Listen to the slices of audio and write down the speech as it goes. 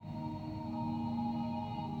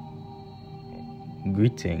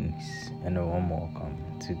Greetings and a warm welcome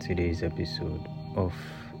to today's episode of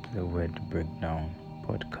the Word Breakdown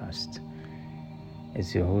podcast.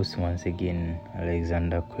 It's your host once again,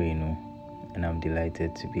 Alexander Kwenu, and I'm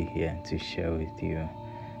delighted to be here to share with you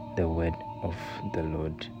the Word of the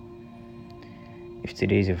Lord. If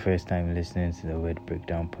today is your first time listening to the Word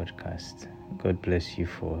Breakdown podcast, God bless you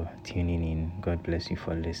for tuning in. God bless you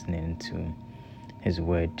for listening to His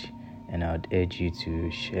Word, and I would urge you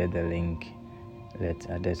to share the link.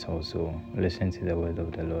 Let others also listen to the word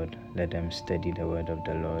of the Lord. Let them study the word of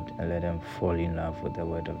the Lord, and let them fall in love with the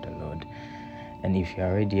word of the Lord. And if you're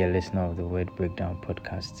already a listener of the Word Breakdown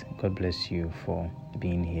podcast, God bless you for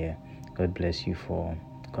being here. God bless you for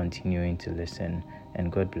continuing to listen,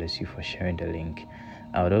 and God bless you for sharing the link.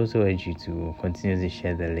 I would also urge you to continue to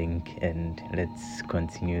share the link, and let's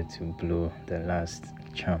continue to blow the last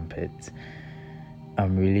trumpet.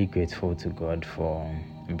 I'm really grateful to God for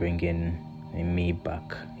bringing me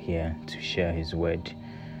back here to share His word,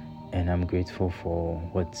 and I'm grateful for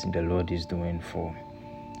what the Lord is doing for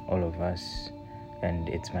all of us. And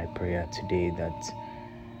it's my prayer today that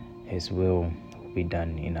His will be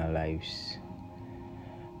done in our lives.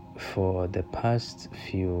 For the past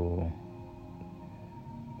few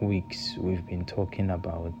weeks, we've been talking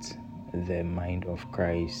about the mind of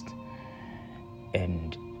Christ,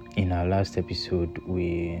 and in our last episode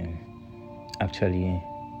we actually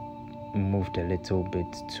moved a little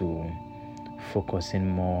bit to focusing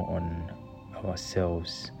more on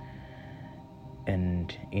ourselves.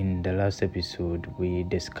 And in the last episode we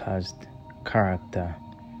discussed character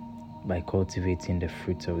by cultivating the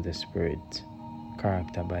fruits of the Spirit.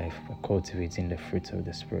 Character by cultivating the fruits of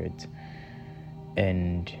the Spirit.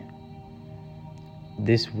 And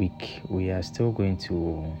this week we are still going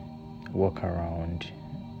to walk around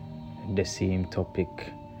the same topic,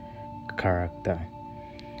 character.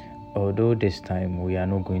 Although this time we are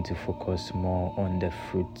not going to focus more on the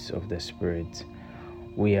fruits of the Spirit,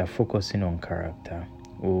 we are focusing on character.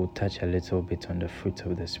 We'll touch a little bit on the fruits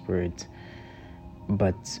of the Spirit,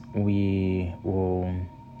 but we will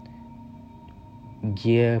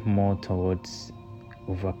gear more towards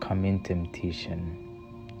overcoming temptation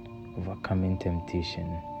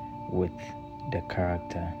with the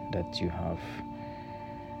character that you have.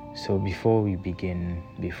 So before we begin,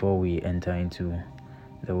 before we enter into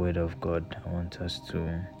the word of God, I want us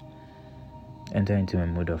to enter into a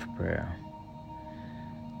mood of prayer.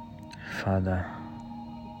 Father,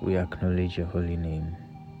 we acknowledge your holy name,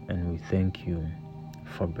 and we thank you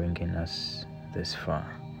for bringing us this far.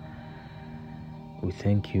 We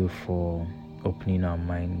thank you for opening our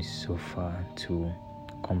minds so far to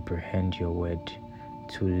comprehend your word,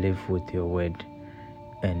 to live with your word,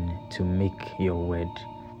 and to make your word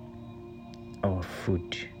our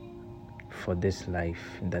food for this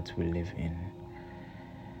life that we live in.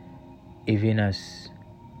 Even as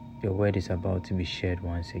your word is about to be shared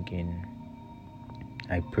once again,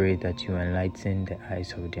 I pray that you enlighten the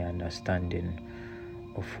eyes of the understanding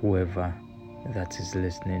of whoever that is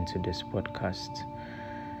listening to this podcast.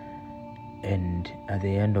 And at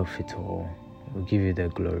the end of it all, we'll give you the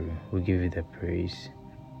glory, we'll give you the praise,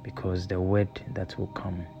 because the word that will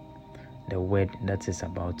come, the word that is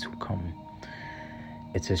about to come,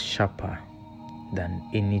 it is sharper than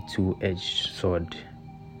any two-edged sword,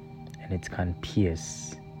 and it can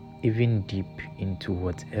pierce even deep into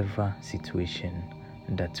whatever situation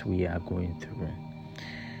that we are going through.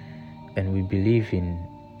 And we believe in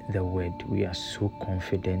the word. We are so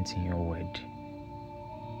confident in your word,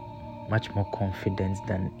 much more confident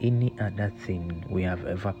than any other thing we have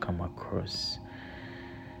ever come across.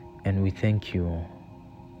 And we thank you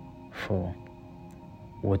for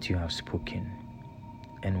what you have spoken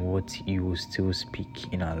and what you will still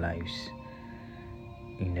speak in our lives.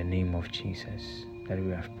 In the name of Jesus that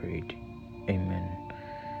we have prayed. Amen.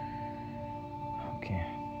 Okay.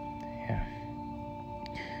 Yeah.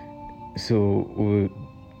 So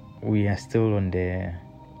we are still on the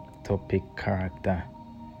topic character,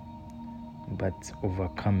 but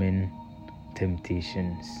overcoming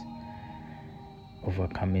temptations.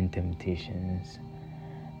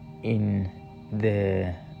 In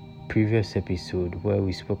the previous episode where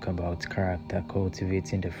we spoke about character,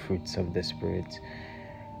 cultivating the fruits of the Spirit,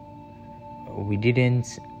 we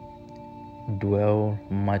didn't dwell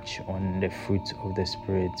much on the fruits of the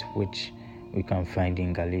Spirit, which we can find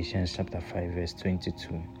in Galatians chapter 5 verse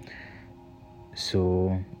 22.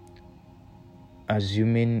 So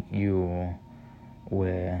assuming you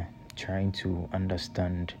were trying to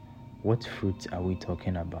understand what fruit are we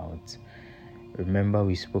talking about, remember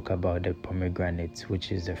we spoke about the pomegranate,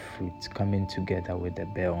 which is the fruit, coming together with the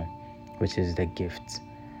bell, which is the gift.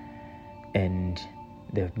 And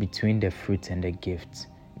between the fruit and the gift,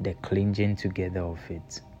 the clinging together of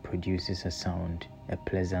it produces a sound, a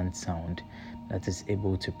pleasant sound that is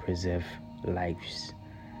able to preserve lives.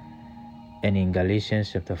 And in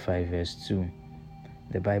Galatians chapter 5 verse 2,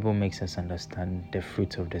 the Bible makes us understand the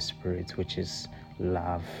fruit of the Spirit, which is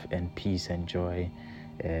love and peace and joy,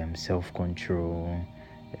 self-control,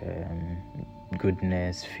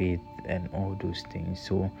 goodness, faith, and all those things.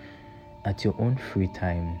 So at your own free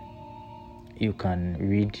time, you can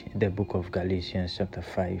read the book of Galatians chapter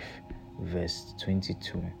 5 verse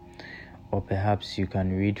 22, or perhaps you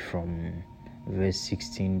can read from verse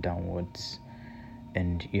 16 downwards,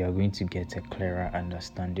 and you are going to get a clearer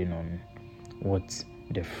understanding on what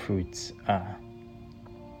the fruits are.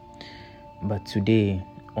 But today,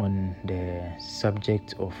 on the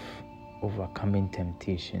subject of overcoming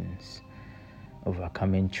temptations,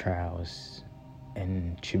 overcoming trials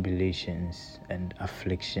and tribulations and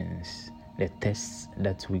afflictions, the tests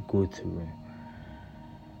that we go through,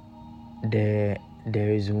 there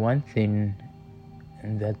is one thing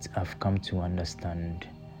that I've come to understand.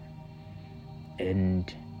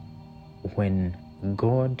 And when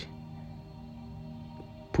God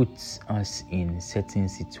puts us in certain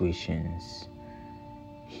situations,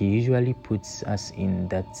 He usually puts us in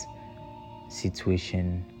that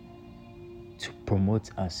situation to promote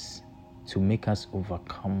us, to make us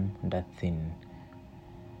overcome that thing.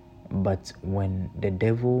 But when the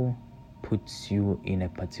devil puts you in a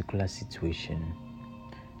particular situation,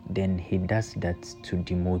 then he does that to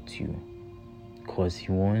demote you, because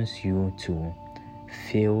he wants you to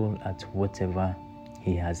fail at whatever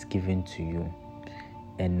he has given to you.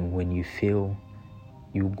 And when you fail,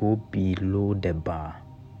 you go below the bar.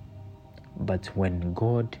 But when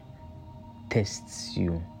God tests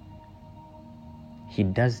you, He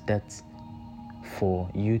does that for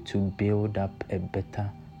you to build up a better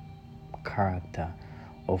character,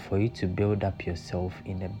 or for you to build up yourself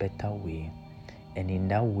in a better way. And in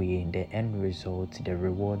that way, the end result, the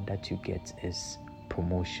reward that you get is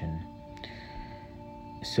promotion.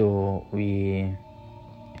 So we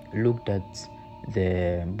looked at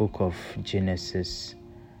the book of Genesis,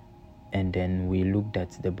 and then we looked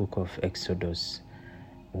at the book of Exodus,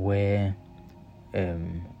 where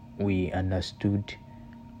we understood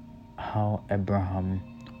how Abraham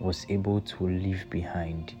was able to leave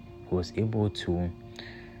behind. He was able to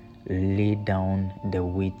lay down the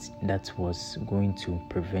weight that was going to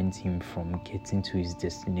prevent him from getting to his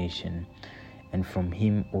destination, and from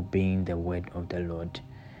him obeying the word of the Lord.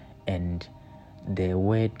 And the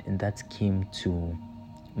word that came to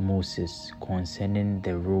Moses concerning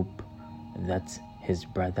the robe that his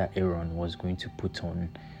brother Aaron was going to put on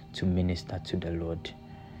to minister to the Lord.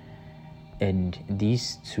 And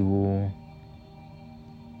these two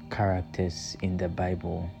characters in the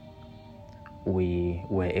Bible, we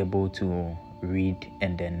were able to read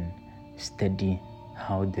and then study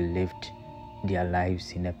how they lived their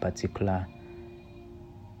lives in a particular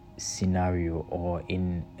scenario or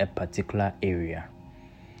in a particular area.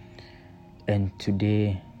 And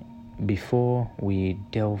today, before we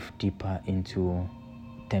delve deeper into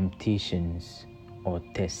temptations or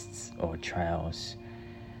tests or trials,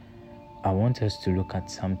 I want us to look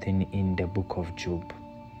at something in the book of Job.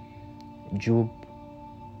 Job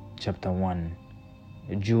chapter 1.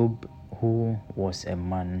 Job, who was a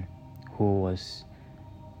man who was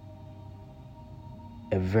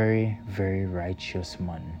a very, very righteous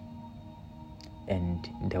man, and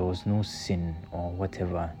there was no sin or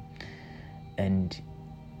whatever. And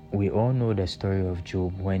we all know the story of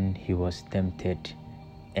Job when he was tempted,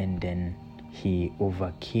 and then he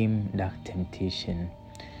overcame that temptation,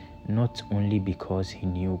 not only because he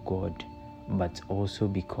knew God, but also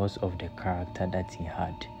because of the character that he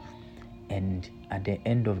had. And at the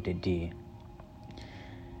end of the day,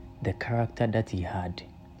 the character that he had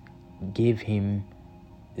gave him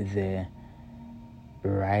the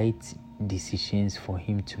right decisions for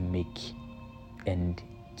him to make. And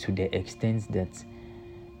to the extent that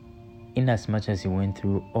in as much as he went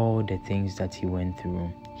through all the things that he went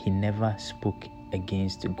through, he never spoke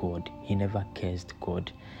against God. He never cursed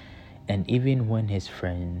God. And even when his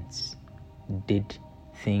friends did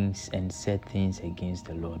things and said things against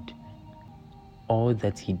the Lord, all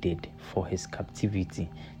that he did for his captivity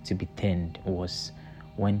to be turned was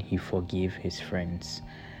when he forgave his friends.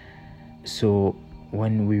 So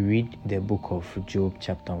when we read the book of Job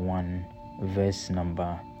chapter 1 verse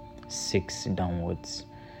number 6 downwards,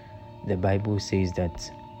 the Bible says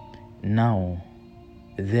that, "Now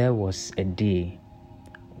there was a day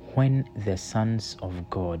when the sons of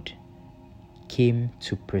God came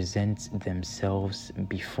to present themselves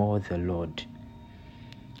before the Lord,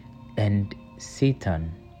 And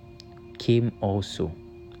Satan came also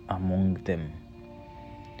among them.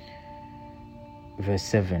 Verse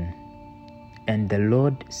 7. And the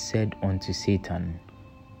Lord said unto Satan,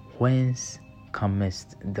 Whence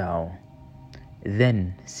comest thou?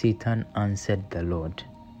 Then Satan answered the Lord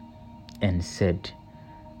and said,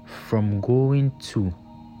 From going to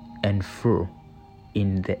and fro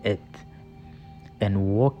in the earth,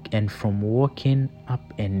 and from walking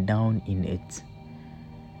up and down in it.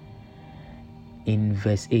 In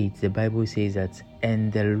verse 8, the Bible says that,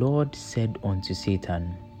 And the Lord said unto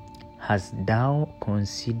Satan, Hast thou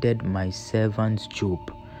considered my servant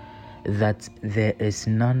Job, that there is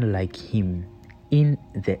none like him in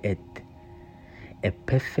the earth, a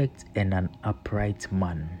perfect and an upright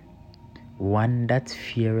man, one that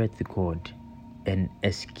feareth God and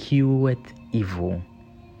escheweth evil?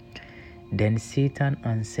 Then Satan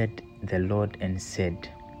answered the Lord and said,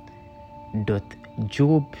 Doth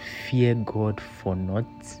Job fear God for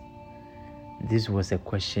naught? This was a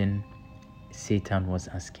question Satan was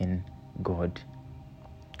asking God.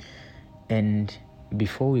 And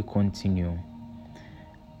before we continue,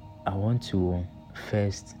 I want to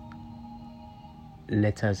first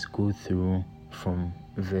let us go through from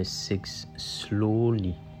verse 6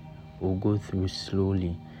 slowly. We'll go through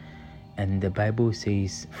slowly. And the Bible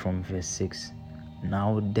says from verse 6,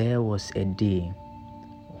 Now there was a day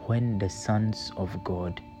when the sons of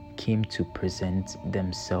God came to present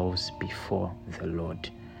themselves before the Lord,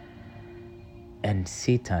 and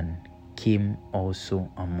Satan came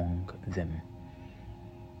also among them.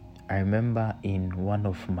 I remember in one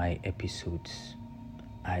of my episodes,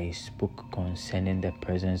 I spoke concerning the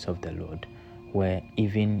presence of the Lord, where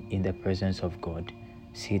even in the presence of God,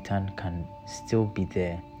 Satan can still be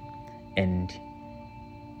there, and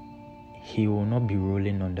he will not be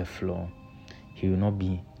rolling on the floor. He will not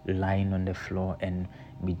be lying on the floor and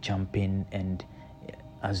be jumping and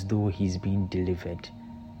as though he's being delivered.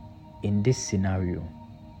 In this scenario,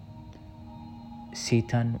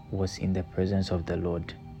 Satan was in the presence of the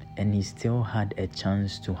Lord, and he still had a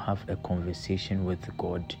chance to have a conversation with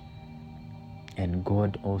God, and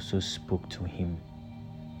God also spoke to him.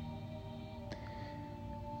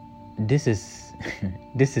 This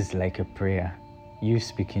is like a prayer, you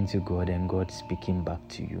speaking to God and God speaking back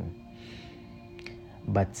to you.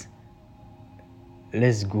 But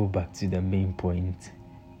let's go back to the main point.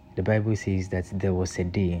 The Bible says that there was a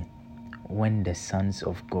day when the sons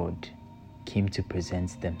of God came to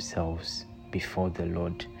present themselves before the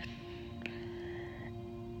Lord.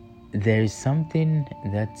 There is something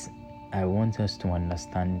that I want us to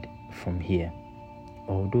understand from here,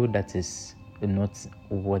 although that is not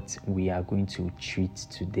what we are going to treat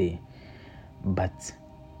today, but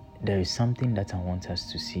there is something that I want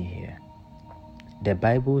us to see here. The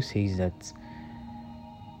Bible says that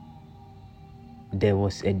there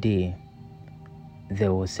was a day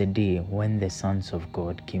when the sons of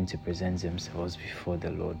God came to present themselves before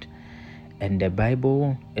the Lord. And the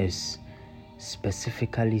Bible is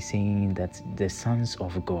specifically saying that the sons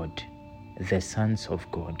of God.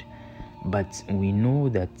 But we know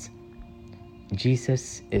that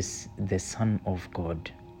Jesus is the Son of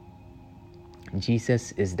God.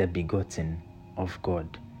 Jesus is the begotten of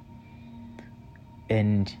God.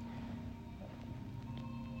 And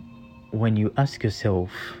when you ask yourself,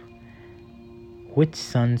 which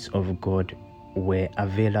sons of God were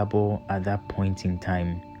available at that point in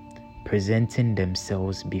time, presenting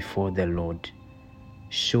themselves before the Lord,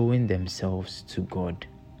 showing themselves to God?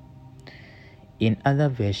 In other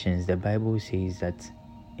versions, the Bible says that,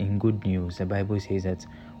 in Good News, the Bible says that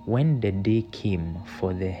when the day came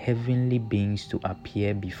for the heavenly beings to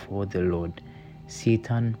appear before the Lord,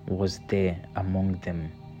 Satan was there among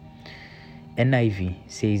them. NIV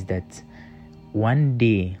says that one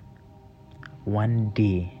day,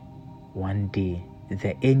 the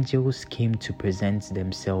angels came to present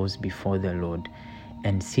themselves before the Lord,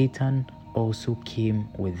 and Satan also came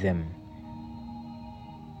with them.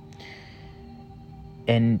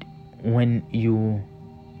 And when you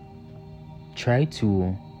try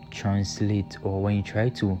to translate, or when you try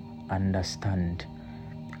to understand,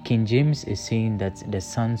 King James is saying that the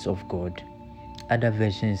sons of God. Other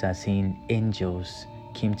versions are saying angels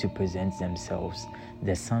came to present themselves.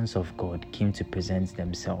 The sons of God came to present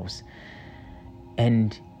themselves.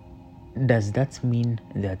 And does that mean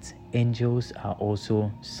that angels are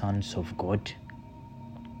also sons of God?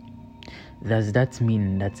 Does that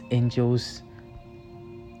mean that angels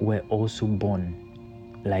were also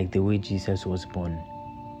born like the way Jesus was born?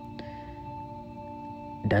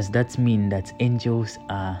 Does that mean that angels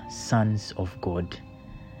are sons of God?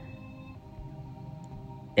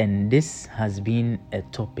 And this has been a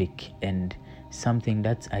topic and something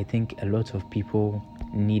that I think a lot of people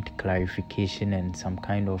need clarification and some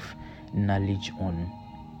kind of knowledge on.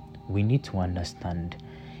 We need to understand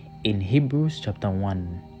in Hebrews chapter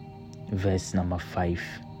 1 verse number 5,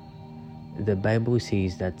 the Bible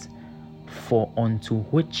says that, for unto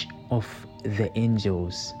which of the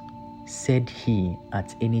angels said he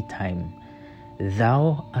at any time,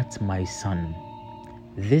 Thou art my son,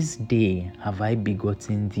 this day have I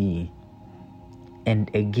begotten thee, and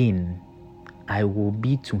again I will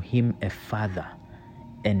be to him a father,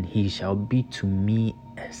 and he shall be to me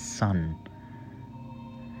a son.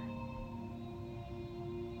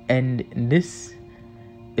 And this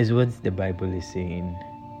is what the Bible is saying.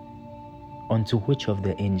 Unto which of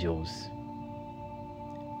the angels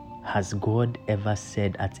has God ever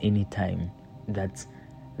said at any time that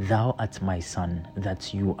thou art my son,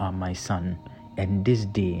 that you are my son, and this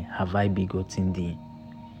day have I begotten thee?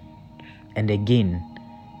 And again,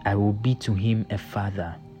 I will be to him a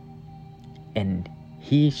father, and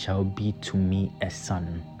he shall be to me a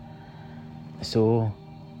son. So,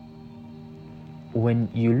 when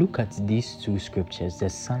you look at these two scriptures, the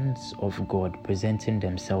sons of God presenting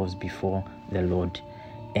themselves before the Lord,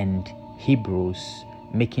 and Hebrews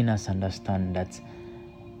making us understand that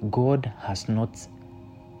God has not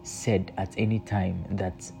said at any time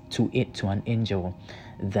that to an angel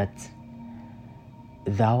that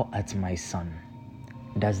thou art my son,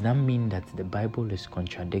 does that mean that the Bible is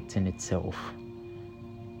contradicting itself?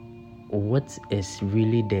 What is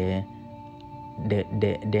really the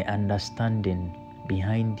understanding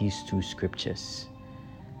behind these two scriptures?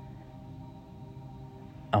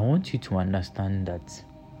 I want you to understand that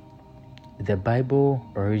the Bible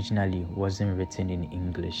originally wasn't written in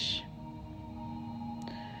English.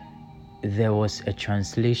 There was a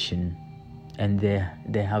translation, and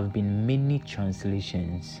there have been many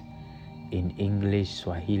translations in English,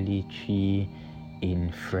 Swahili, Twi,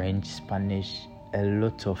 in French, Spanish, a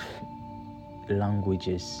lot of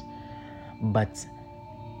languages. But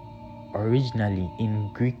originally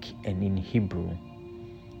in Greek and in Hebrew,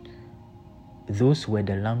 those were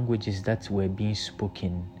the languages that were being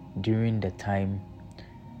spoken during the time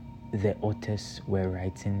the authors were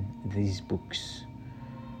writing these books.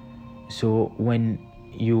 So when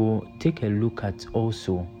you take a look at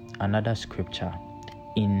also another scripture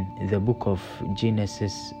in the book of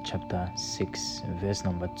Genesis chapter 6 verse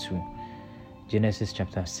number 2, Genesis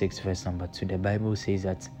chapter 6 verse number 2, the Bible says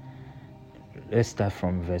that, let's start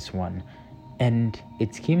from verse 1. And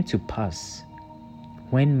it came to pass,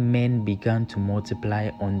 when men began to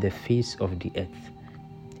multiply on the face of the earth,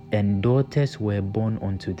 and daughters were born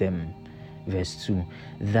unto them, verse 2,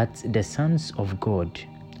 that the sons of God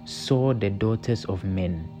saw the daughters of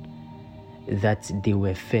men, that they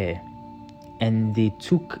were fair, and they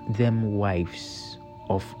took them wives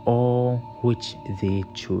of all which they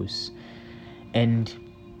chose. And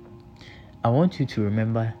I want you to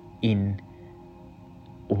remember in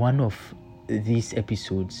one of these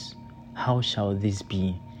episodes, How Shall This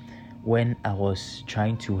Be?, when I was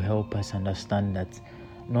trying to help us understand that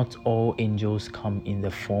not all angels come in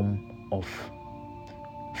the form of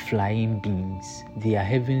flying beings. They are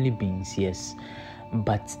heavenly beings, yes,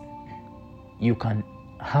 but you can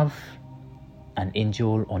have an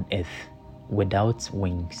angel on earth without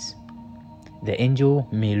wings. The angel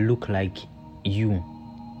may look like you.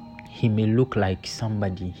 He may look like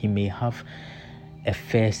somebody. He may have a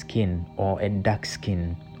fair skin or a dark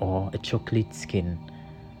skin or a chocolate skin.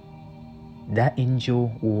 That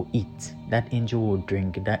angel will eat, that angel will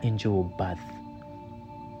drink, that angel will bath.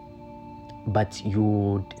 But you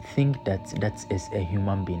would think that that is a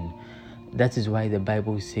human being. That is why the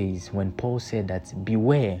Bible says, when Paul said that,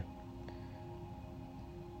 beware,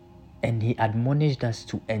 and he admonished us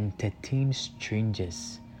to entertain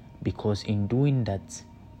strangers, because in doing that,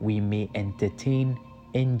 we may entertain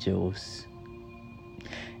angels.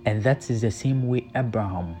 And that is the same way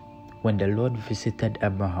Abraham, when the Lord visited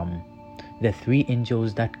Abraham, the three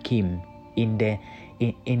angels that came in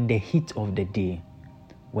the heat of the day,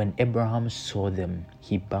 when Abraham saw them,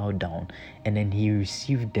 he bowed down, and then he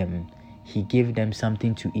received them. He gave them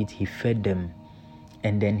something to eat, he fed them,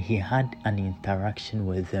 and then he had an interaction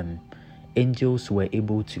with them. Angels were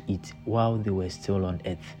able to eat while they were still on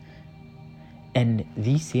earth. And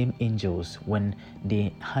these same angels, when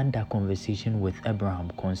they had that conversation with Abraham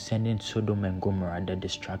concerning Sodom and Gomorrah, the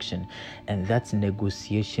destruction, and that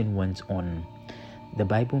negotiation went on, the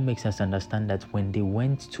Bible makes us understand that when they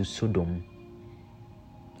went to Sodom,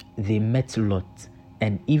 they met Lot,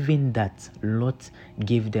 and even that Lot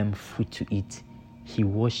gave them food to eat. He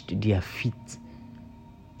washed their feet,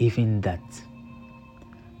 even that.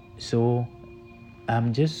 So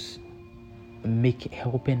I'm just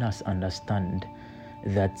helping us understand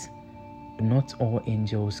that not all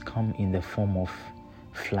angels come in the form of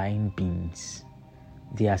flying beings.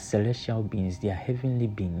 They are celestial beings, they are heavenly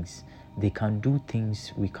beings. They can do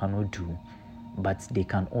things we cannot do, but they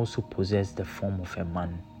can also possess the form of a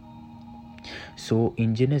man. So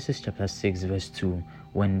in Genesis chapter 6 verse 2,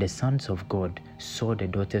 when the sons of God saw the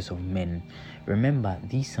daughters of men, remember,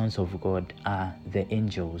 these sons of God are the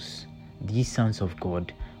angels. These sons of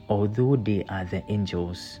God, although they are the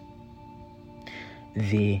angels,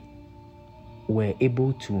 they were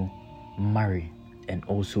able to marry and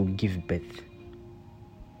also give birth.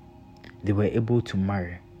 They were able to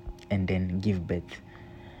marry and then give birth.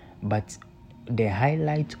 But the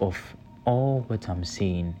highlight of all what I'm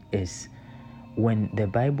saying is when the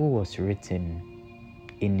Bible was written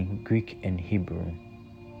in Greek and Hebrew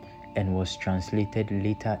and was translated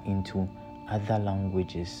later into other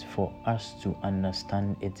languages for us to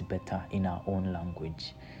understand it better in our own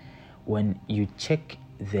language. When you check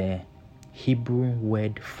the Hebrew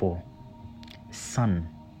word for son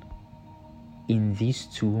in these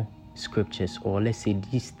two scriptures, or let's say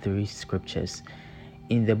these three scriptures,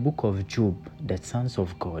 in the book of Job, the sons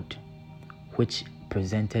of God, which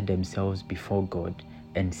presented themselves before God,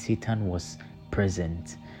 and Satan was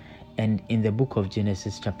present. And in the book of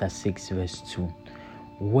Genesis chapter 6 verse 2,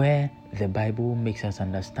 where the Bible makes us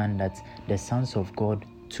understand that the sons of God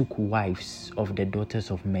took wives of the daughters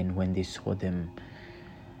of men when they saw them.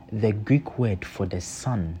 The Greek word for the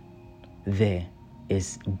son there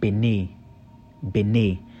is bene.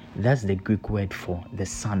 Bene. That's the Greek word for the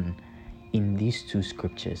son in these two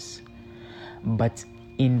scriptures. But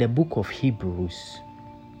in the book of Hebrews,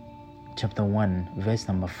 chapter 1, verse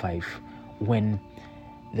number 5, when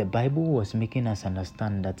the Bible was making us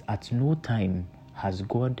understand that at no time has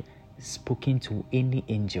God spoken to any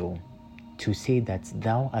angel to say that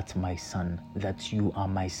thou art my son, that you are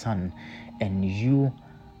my son, and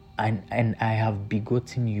I have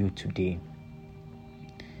begotten you today.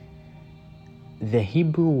 The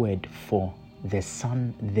Hebrew word for the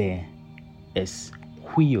son there is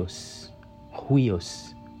huios.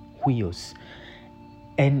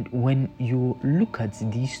 And when you look at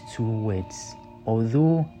these two words,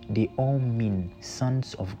 although they all mean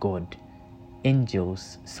sons of God,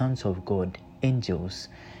 angels, sons of God, angels,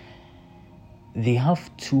 they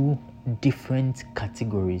have two different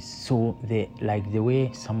categories. So like the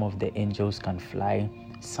way some of the angels can fly,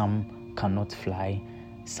 some cannot fly.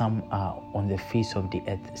 Some are on the face of the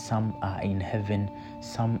earth, some are in heaven,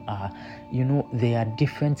 some are, there are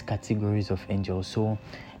different categories of angels. So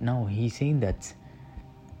now he's saying that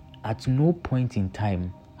at no point in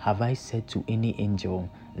time have I said to any angel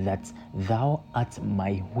that thou art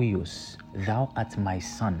my huios, thou art my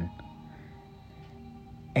son.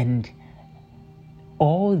 And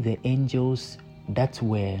all the angels that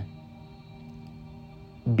were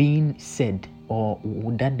being said, or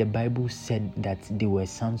that the Bible said that they were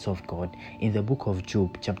sons of God, in the book of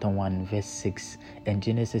Job chapter 1 verse 6 and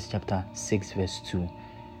Genesis chapter 6 verse 2,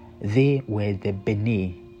 they were the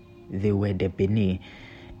bene.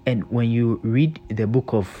 And when you read the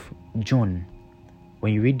book of John,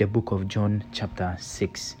 chapter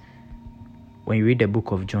 6,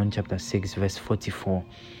 verse 44,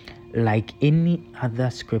 like any other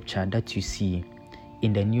scripture that you see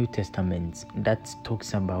in the New Testament that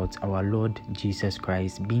talks about our Lord Jesus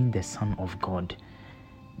Christ being the Son of God,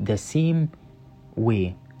 the same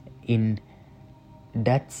way, in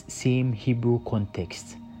that same Hebrew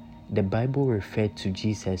context, the Bible referred to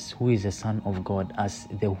Jesus, who is the Son of God, as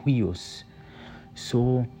the huios.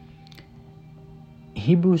 So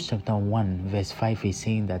Hebrews chapter 1 verse 5 is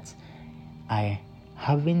saying that I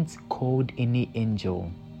haven't called any angel,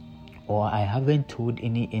 or I haven't told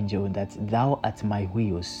any angel that thou art my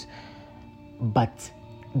huios, but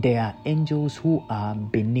there are angels who are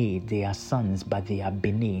bene, they are sons, but they are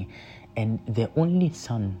bene, and the only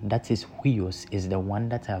son that is huios is the one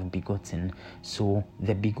that I have begotten. So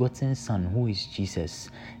the begotten son, who is Jesus,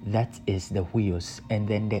 that is the huios, and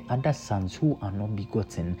then the other sons who are not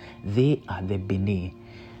begotten, they are the bene.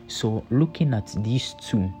 So looking at these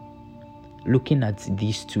two,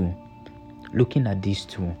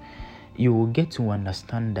 you will get to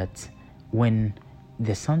understand that when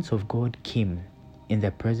the sons of God came in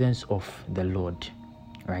the presence of the Lord,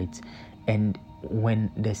 right, and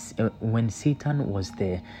when Satan was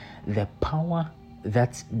there, the power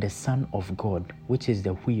that the Son of God, which is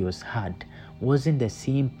the huios, had wasn't the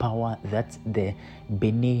same power that the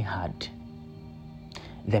bene had.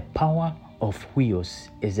 The power of huios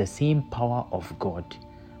is the same power of God,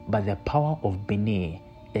 but the power of bene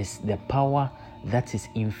is the power that is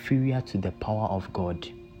inferior to the power of God.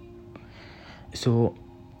 So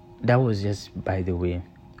that was just by the way.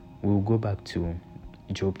 We'll go back to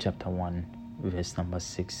Job chapter 1, verse number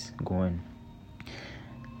 6 going.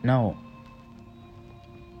 Now,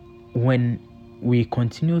 when we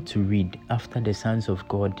continue to read after the sons of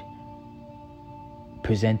God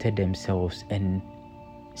presented themselves and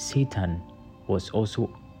Satan was also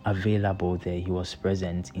available there, he was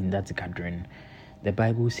present in that gathering. The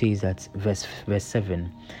Bible says that verse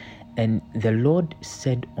 7, and the Lord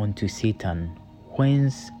said unto Satan,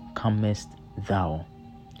 whence comest thou?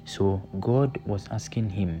 So God was asking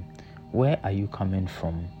him, where are you coming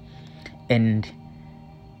from? And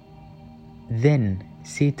then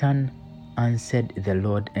Satan answered the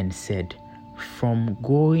Lord and said, from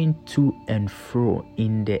going to and fro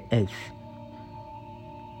in the earth,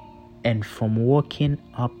 and from walking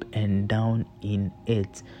up and down in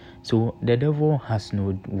it. So the devil has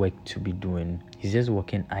no work to be doing. He's just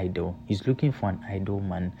walking idle. He's looking for an idle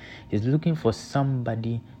man. He's looking for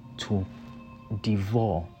somebody to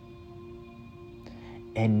devour.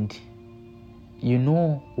 And you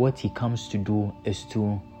know what he comes to do is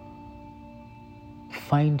to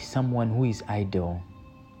find someone who is idle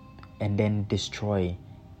and then destroy.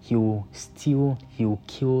 He will steal, he will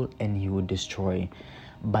kill, and he will destroy.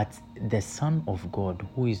 But the Son of God,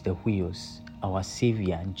 who is the Huios, our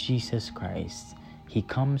Savior, Jesus Christ, he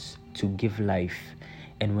comes to give life.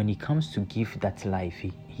 And when he comes to give that life,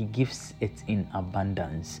 he gives it in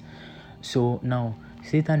abundance. So now,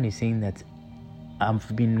 Satan is saying that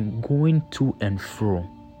I've been going to and fro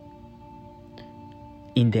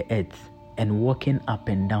in the earth and walking up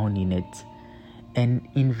and down in it. And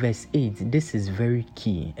in verse 8, this is very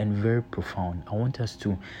key and very profound. I want us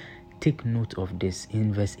to take note of this.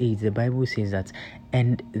 In verse 8, the Bible says that,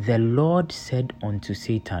 and the Lord said unto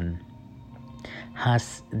Satan,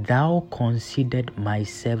 hast thou considered my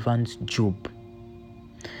servant Job?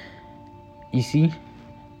 You see,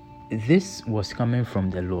 this was coming from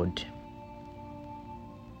the Lord.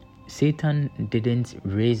 Satan didn't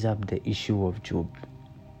raise up the issue of Job.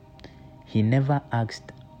 He never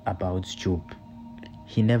asked about Job.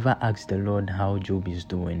 He never asked the Lord how Job is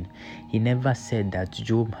doing. He never said that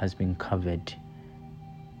Job has been covered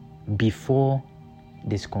before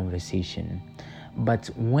this conversation. But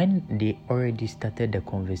when they already started the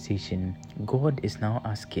conversation, God is now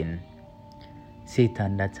asking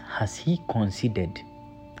Satan that has he considered?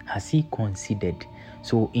 Has he considered?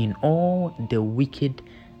 So in all the wicked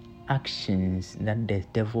actions that the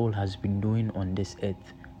devil has been doing on this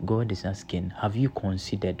earth, God is asking, have you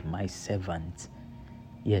considered my servant?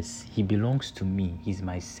 Yes, he belongs to me. He's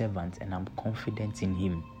my servant and I'm confident in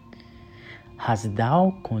him. Hast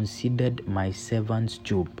thou considered my servant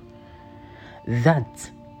Job,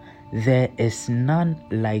 that there is none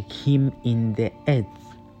like him in the earth,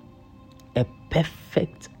 a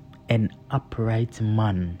perfect and upright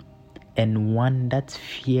man, and one that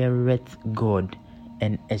feareth God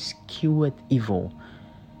and escheweth evil?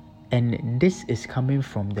 And this is coming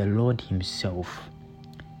from the Lord himself.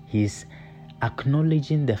 He's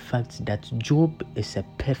acknowledging the fact that Job is a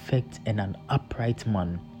perfect and an upright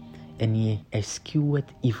man, and he escheweth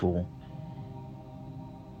evil.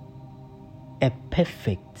 A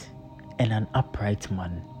perfect and an upright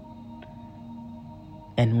man,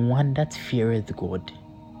 and one that feareth God.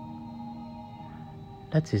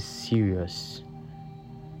 That is serious.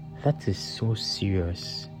 That is so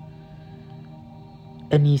serious.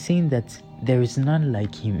 And he's saying that there is none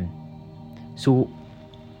like him. So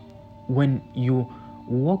when you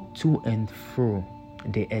walk to and fro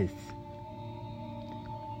the earth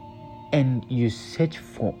and you search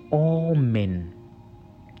for all men,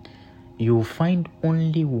 you'll find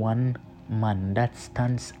only one man that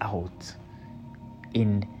stands out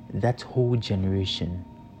in that whole generation.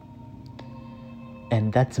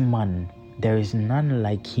 And that man, there is none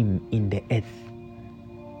like him in the earth,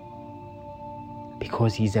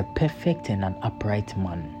 because he's a perfect and an upright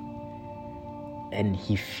man. And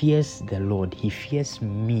he fears the Lord. He fears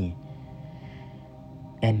me.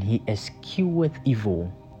 And he escheweth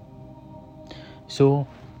evil. So,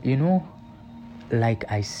 like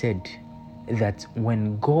I said, that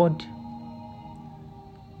when God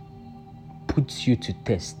puts you to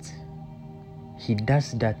test, he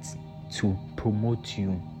does that to promote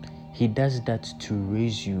you. He does that to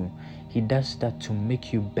raise you. He does that to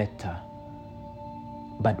make you better.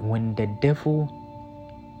 But when the devil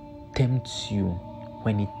tempts you,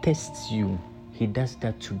 when he tests you, he does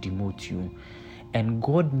that to demote you. And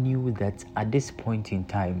God knew that at this point in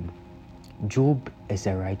time, Job is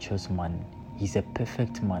a righteous man. He's a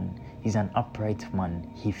perfect man. He's an upright man.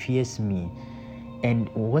 He fears me. And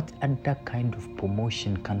what other kind of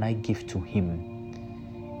promotion can I give to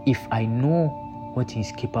him if I know what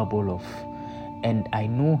he's capable of and I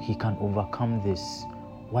know he can overcome this?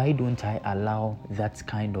 Why don't I allow that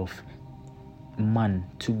kind of man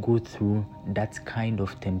to go through that kind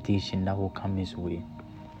of temptation that will come his way?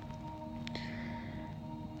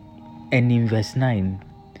 And in verse 9,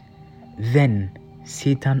 then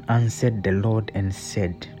Satan answered the Lord and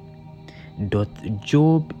said, doth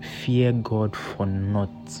Job fear God for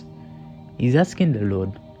naught? He's asking the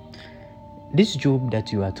Lord, this Job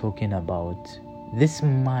that you are talking about, this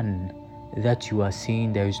man that you are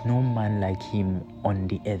saying there is no man like him on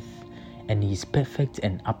the earth, and he is perfect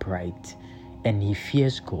and upright, and he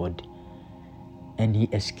fears God, and he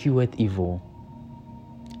escheweth evil.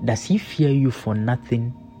 Does he fear you for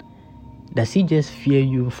nothing? Does he just fear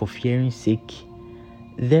you for fearing sake?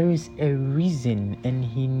 There is a reason, and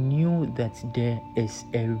he knew that there is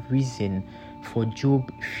a reason for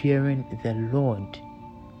Job fearing the Lord.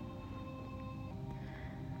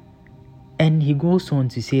 And he goes on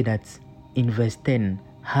to say that in verse 10,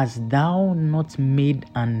 hast thou not made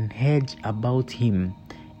an hedge about him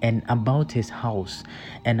and about his house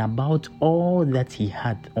and about all that he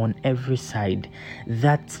hath on every side,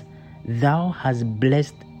 that thou hast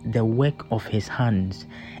blessed the work of his hands,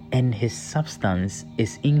 and his substance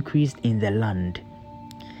is increased in the land?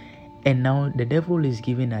 And now the devil is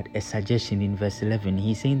giving a suggestion in verse 11.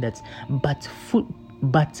 He's saying that, but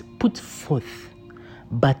put forth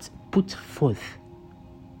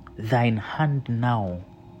thine hand now.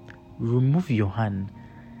 Remove your hand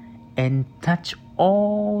and touch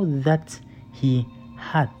all that he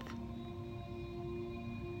hath,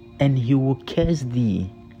 and he will curse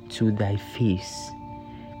thee to thy face.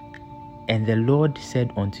 And the Lord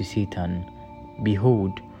said unto Satan,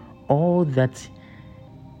 behold, all that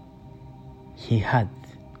he hath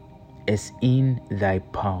is in thy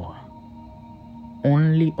power,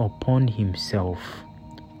 only upon himself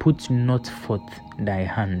put not forth thy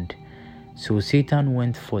hand. So Satan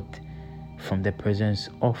went forth from the presence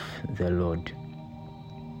of the Lord.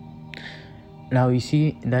 Now you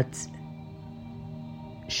see that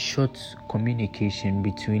short communication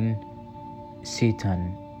between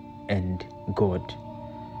Satan and God,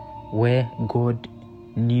 where God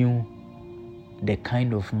knew the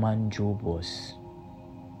kind of man Job was,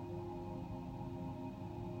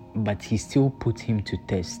 but he still put him to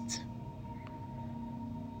test.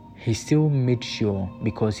 He still made sure,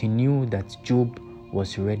 because he knew that Job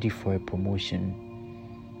was ready for a promotion.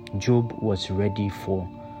 Job was ready for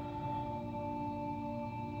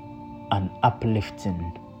an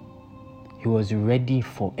uplifting. He was ready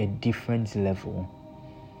for a different level.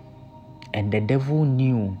 And the devil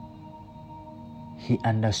knew, he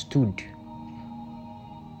understood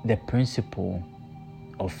the principle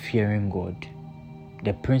of fearing God,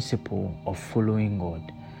 the principle of following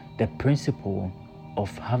God, the principle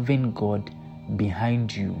of having God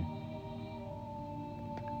behind you.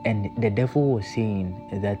 And the devil was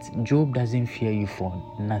saying that Job doesn't fear you for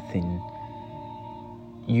nothing.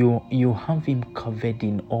 You have him covered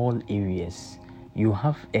in all areas. You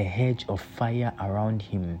have a hedge of fire around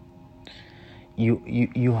him.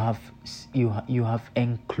 You have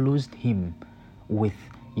enclosed him with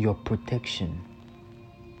your protection.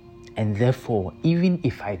 And therefore, even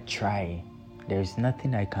if I try, there is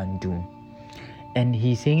nothing I can do. And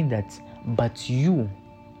he's saying that, but you,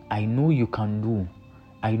 I know you can do.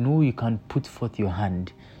 I know you can put forth your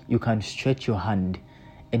hand. You can stretch your hand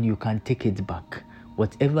and you can take it back.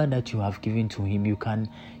 Whatever that you have given to him, you can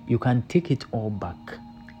take it all back,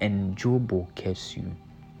 and Job will curse you.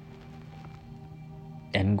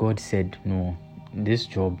 And God said, no, this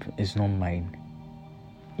Job is not mine.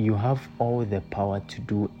 You have all the power to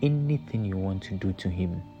do anything you want to do to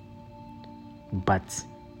him. But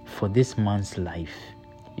for this man's life,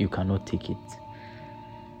 you cannot take it.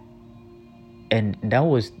 And that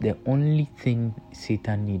was the only thing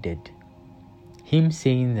Satan needed. Him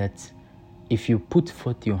saying that if you put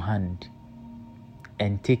forth your hand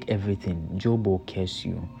and take everything, Job will curse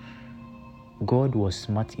you. God was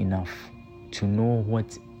smart enough to know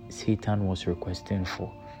what Satan was requesting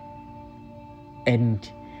for. And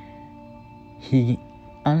he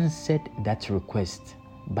answered that request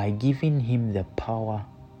by giving him the power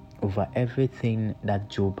over everything that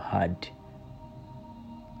Job had.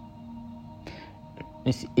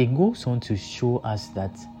 It goes on to show us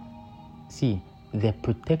that, see, the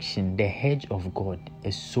protection, the hedge of God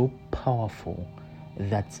is so powerful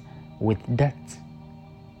that with that,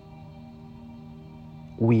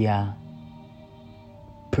 we are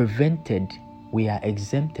prevented, we are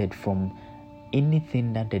exempted from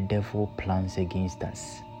anything that the devil plans against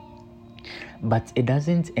us. But it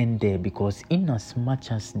doesn't end there, because in as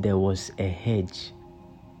much as there was a hedge,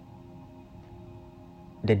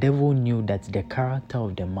 the devil knew that the character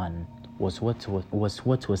of the man was what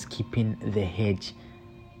was keeping the hedge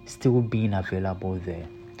still being available there.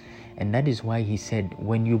 And that is why he said,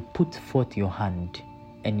 when you put forth your hand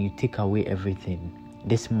and you take away everything,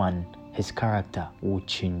 this man, his character will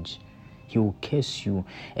change. He will curse you.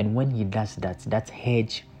 And when he does that, that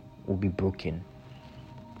hedge will be broken.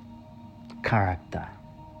 Character.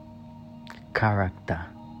 Character.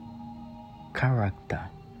 Character.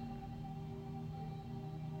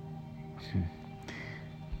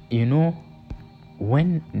 You know,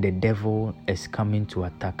 when the devil is coming to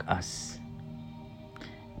attack us,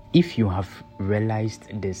 if you have realized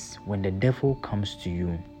this, when the devil comes to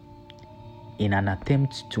you in an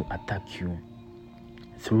attempt to attack you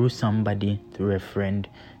through somebody, through a friend,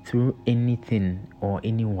 through anything or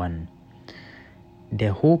anyone,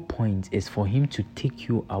 the whole point is for him to take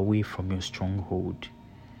you away from your stronghold.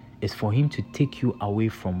 It's for him to take you away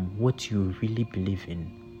from what you really believe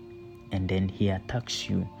in. And then he attacks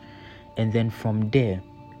you. And then from there,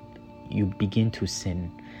 you begin to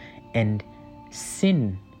sin. And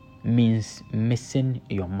sin means missing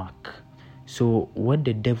your mark. So what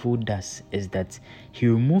the devil does is that he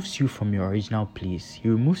removes you from your original place. He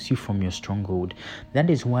removes you from your stronghold. That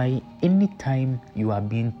is why anytime you are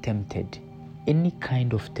being tempted, any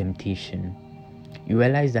kind of temptation, you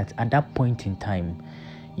realize that at that point in time,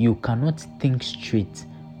 you cannot think straight.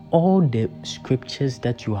 All the scriptures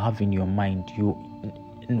that you have in your mind, you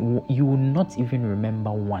will not even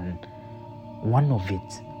remember one of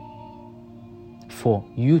it, for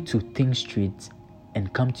you to think straight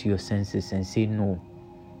and come to your senses and say, no,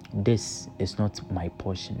 this is not my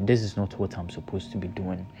portion. This is not what I'm supposed to be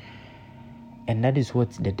doing. And that is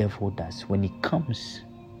what the devil does. When he comes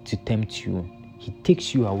to tempt you, he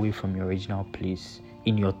takes you away from your original place.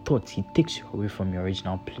 In your thoughts, he takes you away from your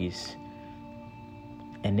original place.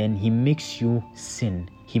 And then he makes you sin.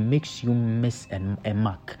 He makes you miss a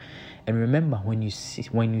mark. And remember, when you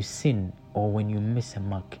sin or when you miss a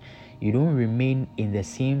mark, you don't remain in the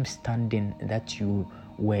same standing that you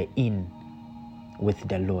were in with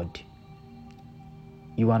the Lord.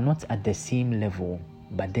 You are not at the same level,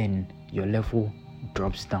 but then your level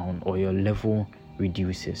drops down or your level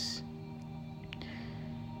reduces.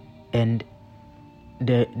 And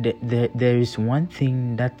there is one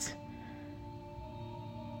thing that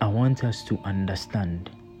I want us to understand,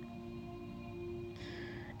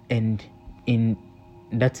 and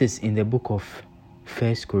that is in the book of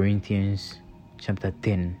 1 Corinthians chapter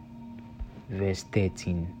 10 verse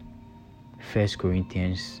 13. 1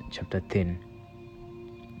 Corinthians chapter 10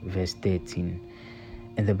 verse 13.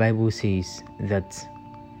 And the Bible says that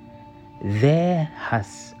there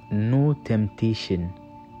has no temptation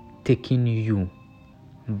taken you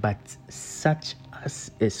but such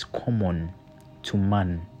as is common to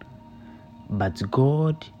man. But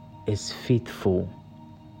God is faithful,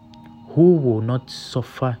 who will not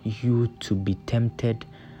suffer you to be tempted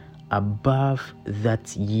above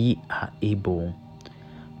that ye are able,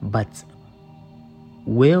 but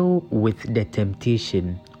will with the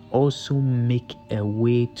temptation also make a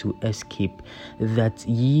way to escape, that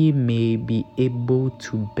ye may be able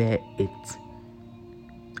to bear it.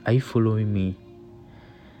 Are you following me?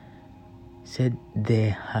 Said,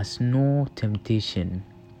 there has no temptation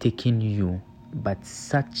taken you but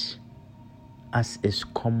such as is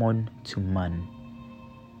common to man.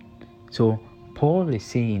 So Paul is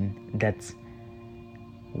saying that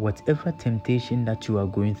whatever temptation that you are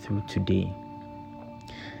going through today,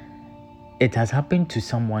 it has happened to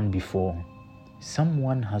someone before.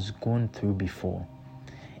 Someone has gone through before,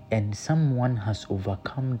 and someone has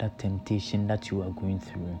overcome that temptation that you are going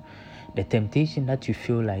through. The temptation that you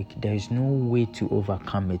feel like there is no way to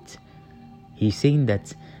overcome it. He's saying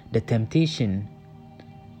that the temptation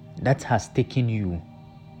that has taken you,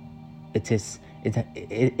 it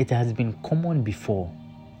has been common before.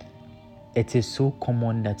 It is so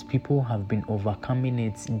common that people have been overcoming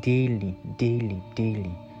it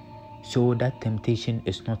daily. So that temptation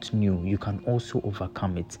is not new. You can also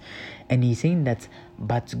overcome it. And he's saying that,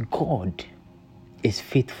 but God is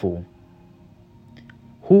faithful,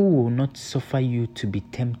 who will not suffer you to be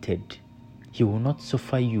tempted. He will not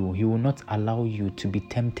suffer you. He will not allow you to be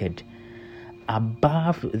tempted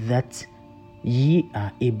above that ye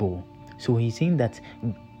are able. So he's saying that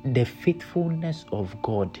the faithfulness of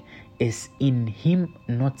God is in him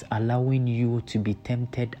not allowing you to be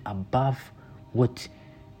tempted above what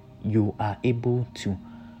you are able to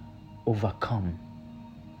overcome.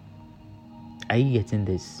 Are you getting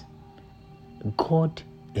this? God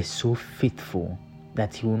is so faithful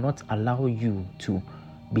that He will not allow you to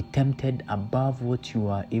be tempted above what you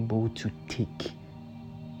are able to take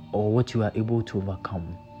or what you are able to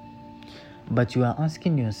overcome. But you are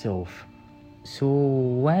asking yourself, so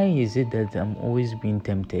why is it that I'm always being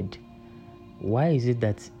tempted? Why is it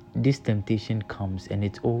that this temptation comes and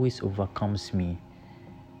it always overcomes me?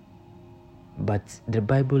 But the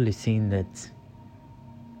Bible is saying that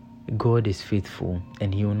God is faithful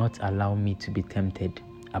and He will not allow me to be tempted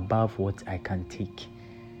above what I can take.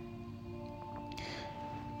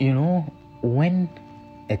 You know, when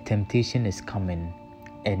a temptation is coming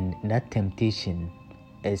and that temptation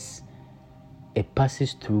is, it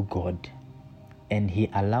passes through God and He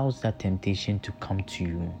allows that temptation to come to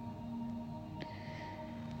you.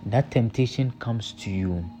 That temptation comes to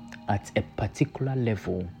you at a particular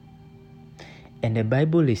level. And the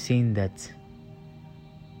Bible is saying that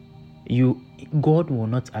God will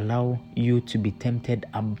not allow you to be tempted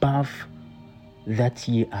above that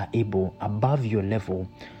ye are able, above your level.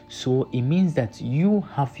 So it means that you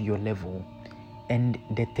have your level, and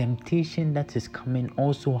the temptation that is coming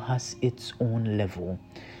also has its own level.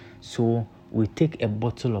 So we take a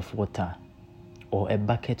bottle of water or a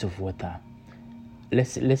bucket of water.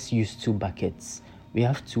 Let's use 2 buckets. We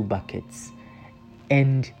have 2 buckets,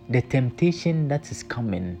 and the temptation that is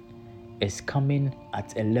coming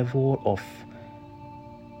at a level of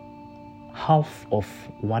half of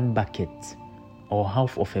 1 bucket or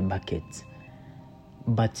half of a bucket.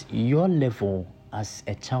 But your level as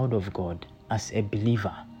a child of God, as a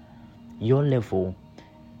believer, your level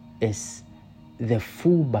is the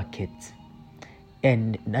full bucket.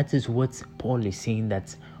 And that is what Paul is saying,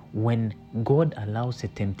 that when God allows a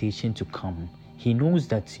temptation to come, He knows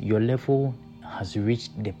that your level has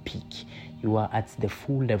reached the peak. You are at the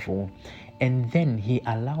full level. And then He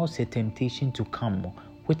allows a temptation to come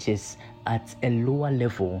which is at a lower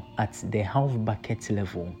level, at the half bucket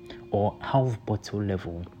level or half bottle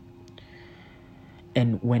level.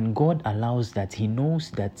 And when God allows that, He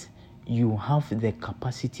knows that you have the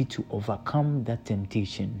capacity to overcome that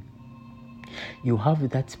temptation. You have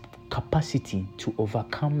that capacity to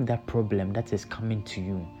overcome that problem that is coming to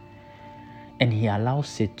you. And He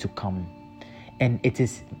allows it to come. And it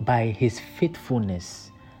is by His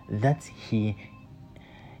faithfulness that He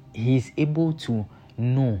is able to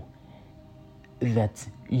know that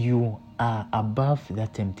you are above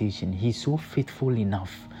that temptation. He's so faithful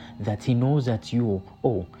enough that He knows that you,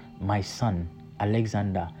 oh, my son,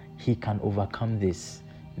 Alexander, he can overcome this.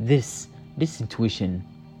 This situation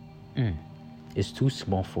is too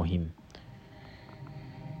small for him.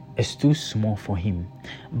 It's too small for him.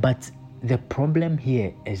 But the problem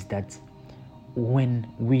here is that when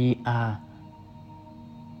we are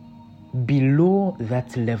below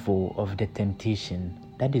that level of the temptation,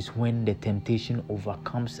 that is when the temptation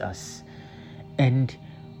overcomes us. And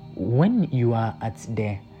when you are at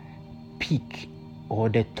the peak or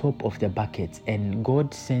the top of the bucket and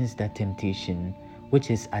God sends that temptation, which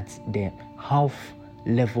is at the half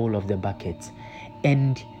level of the bucket,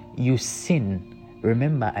 and you sin.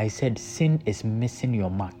 Remember, I said sin is missing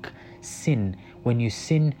your mark. Sin, when you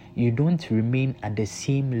sin, you don't remain at the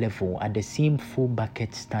same level, at the same full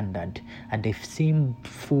bucket standard, at the same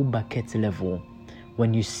full bucket level.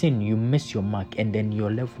 When you sin, you miss your mark and then your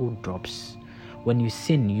level drops. When you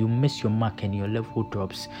sin, you miss your mark and your level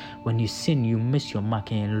drops. When you sin, you miss your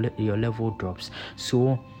mark and your level drops.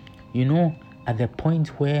 So, at the point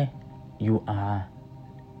where you are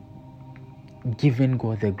giving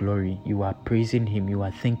God the glory, you are praising Him, you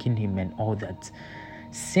are thanking Him and all that,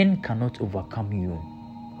 sin cannot overcome you.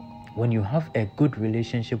 When you have a good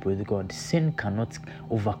relationship with God, sin cannot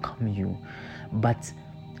overcome you. But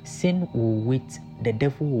sin will wait, the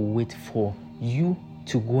devil will wait for you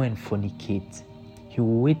to go and fornicate. He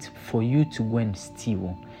will wait for you to go and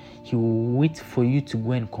steal. He will wait for you to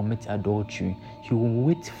go and commit adultery. He will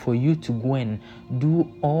wait for you to go and do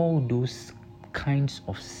all those kinds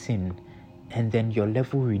of sin. And then your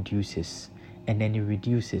level reduces. And then it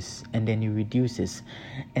reduces. And then it reduces.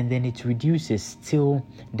 And then it reduces till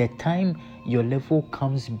the time your level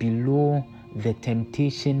comes below the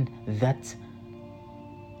temptation that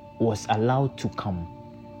was allowed to come.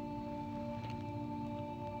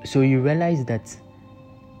 So you realize that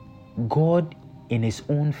God, in His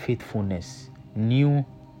own faithfulness, knew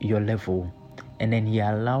your level, and then He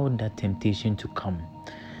allowed that temptation to come.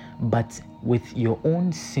 But with your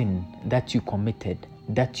own sin that you committed,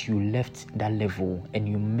 that you left that level and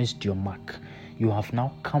you missed your mark, you have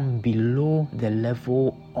now come below the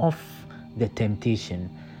level of the temptation.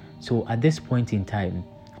 So at this point in time,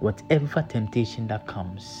 whatever temptation that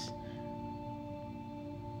comes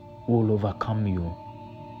will overcome you.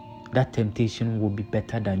 That temptation will be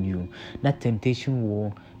better than you. That temptation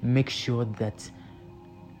will make sure that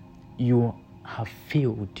you have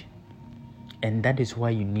failed. And that is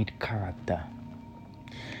why you need character.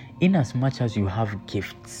 In as much as you have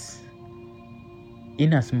gifts,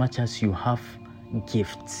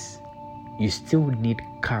 you still need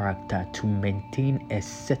character to maintain a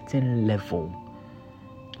certain level.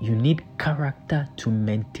 You need character to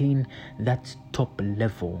maintain that top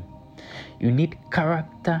level. You need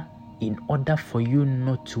character in order for you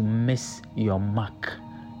not to miss your mark.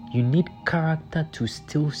 You need character to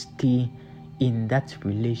still stay in that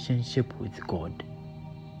relationship with God.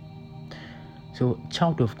 So,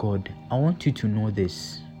 child of God, I want you to know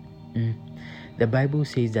this. The Bible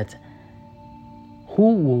says that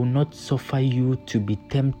who will not suffer you to be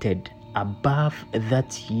tempted above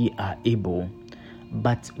that ye are able,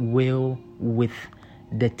 but will with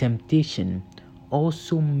the temptation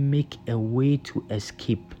also make a way to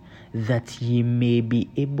escape, that ye may be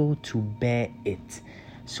able to bear it.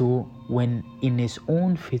 So when in his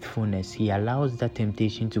own faithfulness he allows that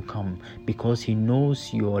temptation to come, because he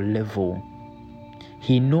knows your level.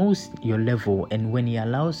 He knows your level, and when he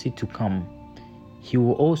allows it to come, he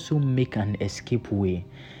will also make an escape way.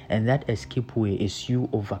 And that escape way is you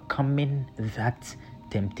overcoming that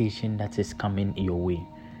temptation that is coming your way.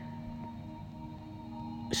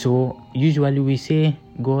 So usually we say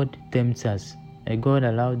God tempts us. God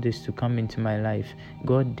allowed this to come into my life.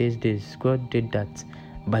 God did this. God did that.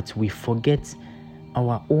 But we forget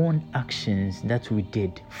our own actions that we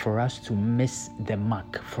did for us to miss the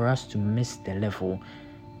mark, for us to miss the level.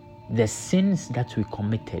 The sins that we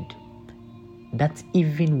committed, that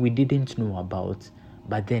even we didn't know about,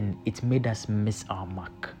 but then it made us miss our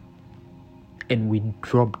mark. And we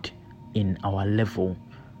dropped in our level.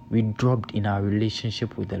 We dropped in our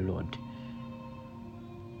relationship with the Lord.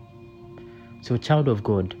 So, child of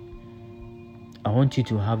God, I want you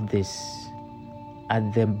to have this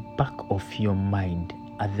at the back of your mind.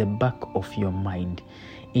 At the back of your mind.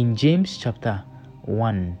 In James chapter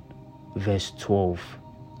 1, verse 12,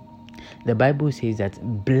 the Bible says that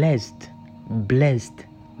blessed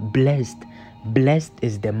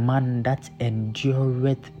is the man that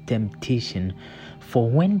endureth temptation, for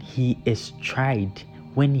when he is tried,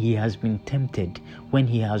 when he has been tempted, when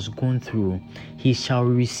he has gone through, he shall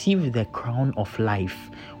receive the crown of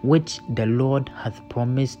life, which the Lord hath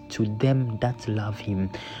promised to them that love him.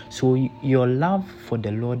 So your love for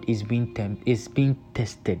the Lord is being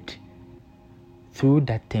tested through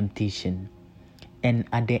that temptation. And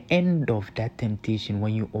at the end of that temptation,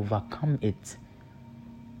 when you overcome it,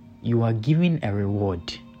 you are given a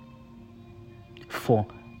reward for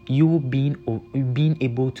you being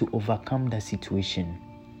able to overcome that situation.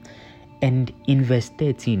 And in verse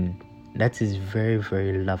 13, that is very,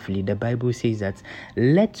 very lovely. The Bible says that,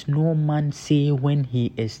 let no man say when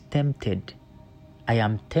he is tempted, I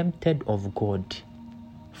am tempted of God,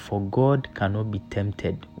 for God cannot be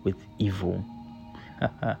tempted with evil.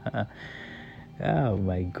 Oh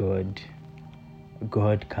my God.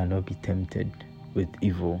 God cannot be tempted with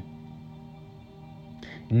evil.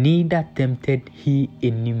 Neither tempted he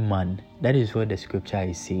any man. That is what the scripture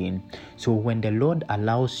is saying. So when the Lord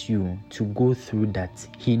allows you to go through that,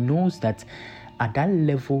 he knows that at that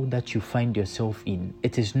level that you find yourself in,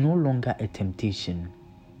 it is no longer a temptation.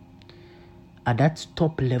 At that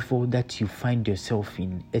top level that you find yourself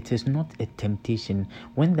in, it is not a temptation.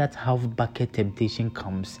 When that half-bucket temptation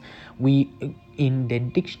comes, in the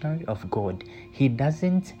dictionary of God, he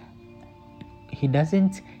doesn't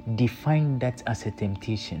define that as a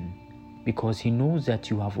temptation, because he knows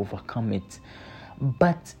that you have overcome it.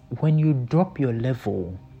 But when you drop your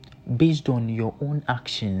level based on your own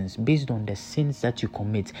actions, based on the sins that you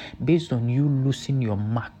commit, based on you losing your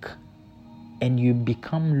mark, and you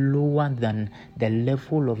become lower than the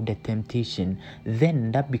level of the temptation,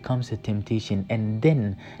 then that becomes a temptation. And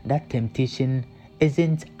then that temptation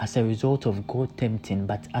isn't as a result of God tempting,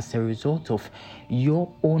 but as a result of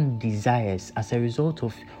your own desires, as a result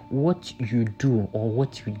of what you do or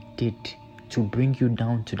what you did to bring you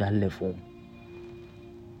down to that level.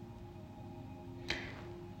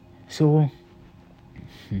 So,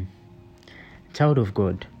 child of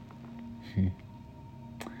God,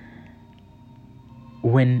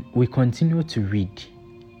 when we continue to read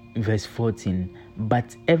verse 14,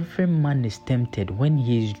 but every man is tempted when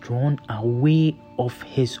he is drawn away of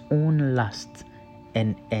his own lust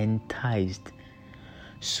and enticed.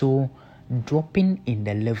 So dropping in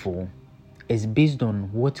the level is based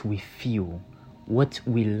on what we feel, what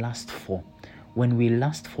we lust for, when we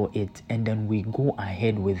lust for it and then we go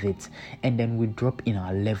ahead with it and then we drop in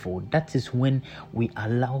our level, that is when we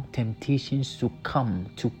allow temptations to come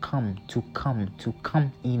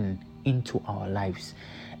into our lives.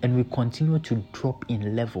 And we continue to drop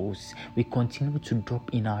in levels. We continue to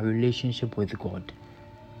drop in our relationship with God.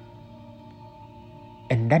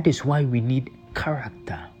 And that is why we need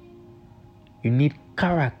character. You need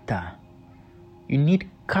character. You need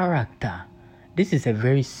character. This is a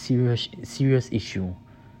very serious issue.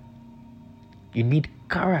 You need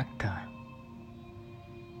character.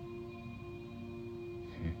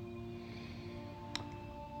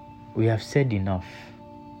 We have said enough.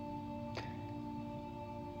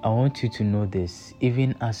 I want you to know this,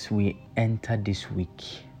 even as we enter this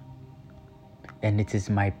week. And it is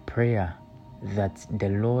my prayer that the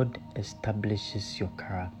Lord establishes your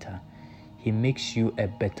character. He makes you a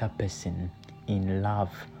better person in love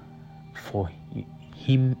for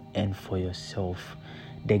Him and for yourself.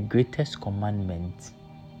 The greatest commandment,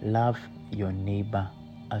 love your neighbor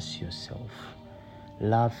as yourself.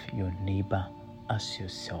 Love your neighbor as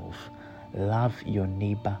yourself. Love your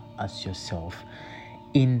neighbor as yourself.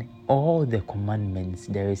 In all the commandments,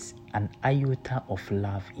 there is an iota of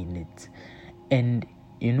love in it. And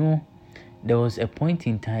there was a point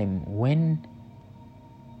in time when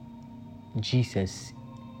Jesus,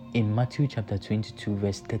 in Matthew chapter 22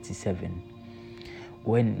 verse 37,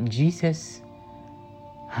 when Jesus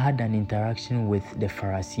had an interaction with the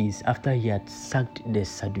Pharisees after he had sacked the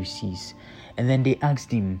Sadducees, and then they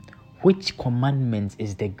asked him, which commandment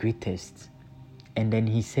is the greatest? And then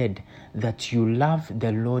he said that you love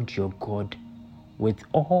the Lord your God with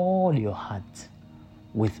all your heart,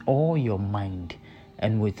 with all your mind,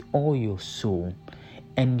 and with all your soul,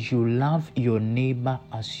 and you love your neighbor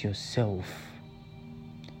as yourself.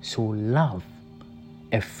 So love,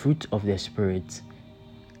 a fruit of the Spirit,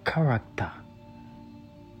 character.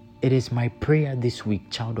 It is my prayer this week,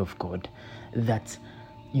 child of God, that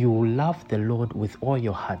you will love the Lord with all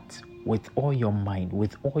your heart, with all your mind,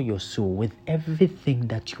 with all your soul, with everything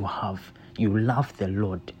that you have. You love the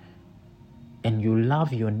Lord, and you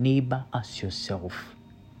love your neighbor as yourself.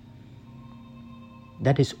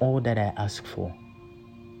 That is all that I ask for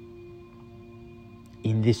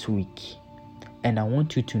in this week. And I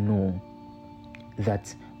want you to know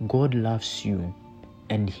that God loves you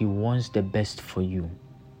and He wants the best for you.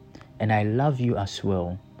 And I love you as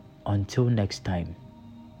well. Until next time,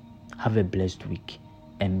 have a blessed week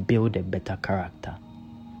and build a better character.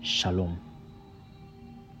 Shalom.